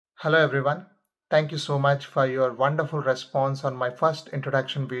Hello everyone. Thank you so much for your wonderful response on my first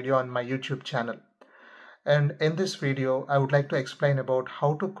introduction video on my YouTube channel. And in this video, I would like to explain about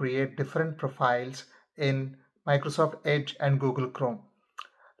how to create different profiles in Microsoft Edge and Google Chrome.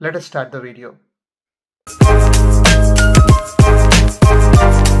 Let us start the video.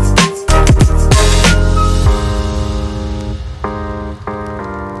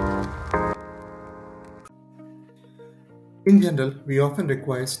 In general, we often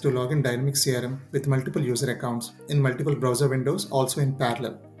require to log in Dynamics CRM with multiple user accounts in multiple browser windows, also in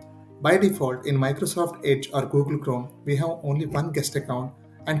parallel. By default, in Microsoft Edge or Google Chrome, we have only one guest account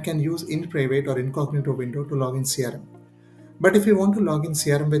and can use in private or incognito window to log in CRM. But if you want to log in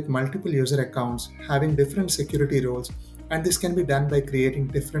CRM with multiple user accounts having different security roles, and this can be done by creating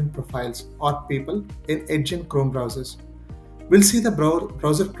different profiles or people in Edge and Chrome browsers. We'll see the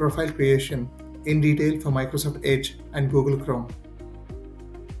browser profile creation in detail for Microsoft Edge and Google Chrome.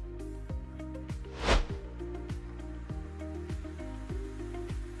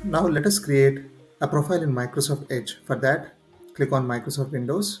 Now let us create a profile in Microsoft Edge. For that, click on Microsoft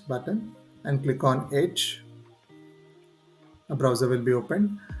Windows button and click on Edge. A browser will be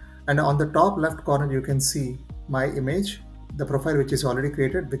opened, and on the top left corner you can see my image, the profile which is already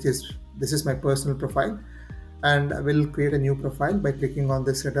created, this is my personal profile, and I will create a new profile by clicking on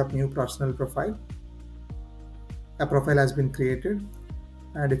the Setup New Personal Profile. A profile has been created,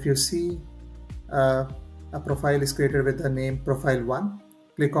 and if you see a profile is created with the name Profile 1,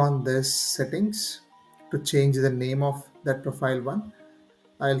 click on this settings to change the name of that Profile 1.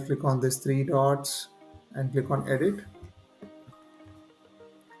 I'll click on this three dots and click on Edit.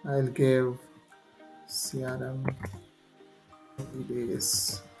 I'll give CRM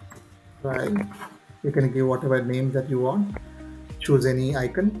days file. You can give whatever name that you want. Choose any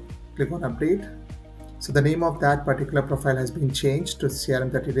icon, click on Update. So the name of that particular profile has been changed to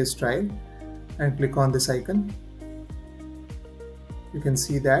CRM 30 days trial, and click on this icon. You can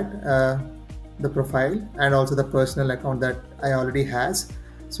see that the profile and also the personal account that I already has.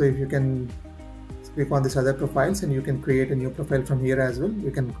 So if you can click on this other profiles and you can create a new profile from here as well.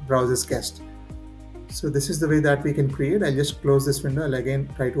 You can browse this guest. So this is the way that we can create. I'll just close this window. I'll again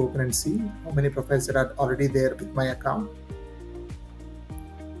try to open and see how many profiles that are already there with my account.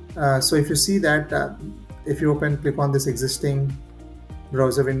 So if you see that if you click on this existing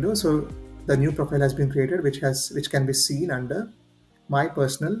browser window, so the new profile has been created, which can be seen under my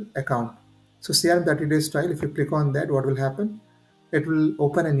personal account. So CRM 30 days trial, if you click on that, what will happen? It will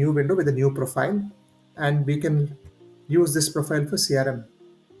open a new window with a new profile, and we can use this profile for CRM,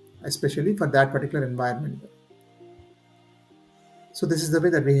 especially for that particular environment. So this is the way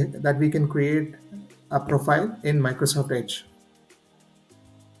that we can create a profile in Microsoft Edge.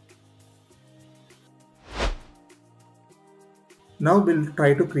 Now we'll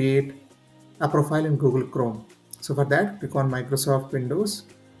try to create a profile in Google Chrome. So for that, click on Microsoft Windows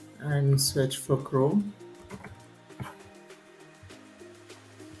and search for Chrome.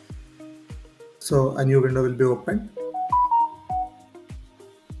 So a new window will be opened.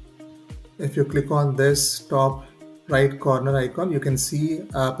 If you click on this top right corner icon, you can see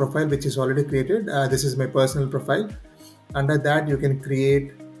a profile which is already created. This is my personal profile. Under that, you can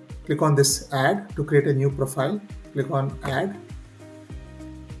click on this Add to create a new profile. Click on Add.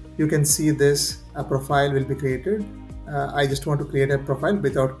 You can see this profile will be created. I just want to create a profile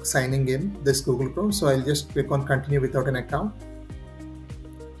without signing in this Google Chrome. So I'll just click on Continue without an account.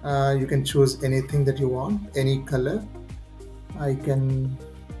 You can choose anything that you want, any color. I can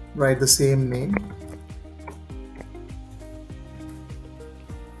write the same name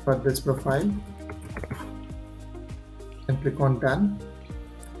for this profile and click on Done.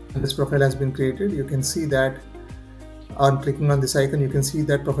 And this profile has been created. You can see that on clicking on this icon, you can see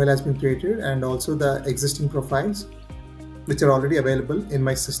that profile has been created, and also the existing profiles which are already available in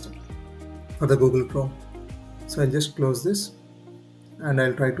my system for the Google Chrome. So I'll just close this and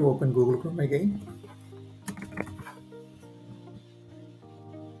I'll try to open Google Chrome again.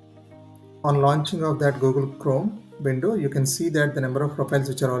 On launching of that Google Chrome window, you can see that the number of profiles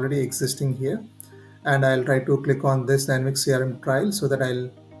which are already existing here, and I'll try to click on this Dynamics CRM trial so that I'll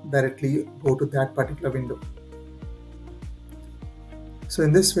directly go to that particular window. So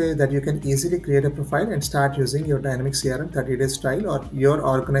in this way that you can easily create a profile and start using your Dynamics CRM 30 days trial or your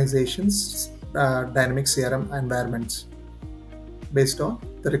organization's Dynamics CRM environments based on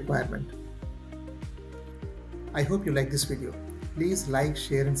the requirement. I hope you like this video. Please like,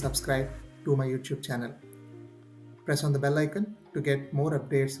 share and subscribe to my YouTube channel. Press on the bell icon to get more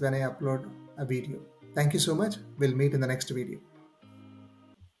updates when I upload a video. Thank you so much. We'll meet in the next video.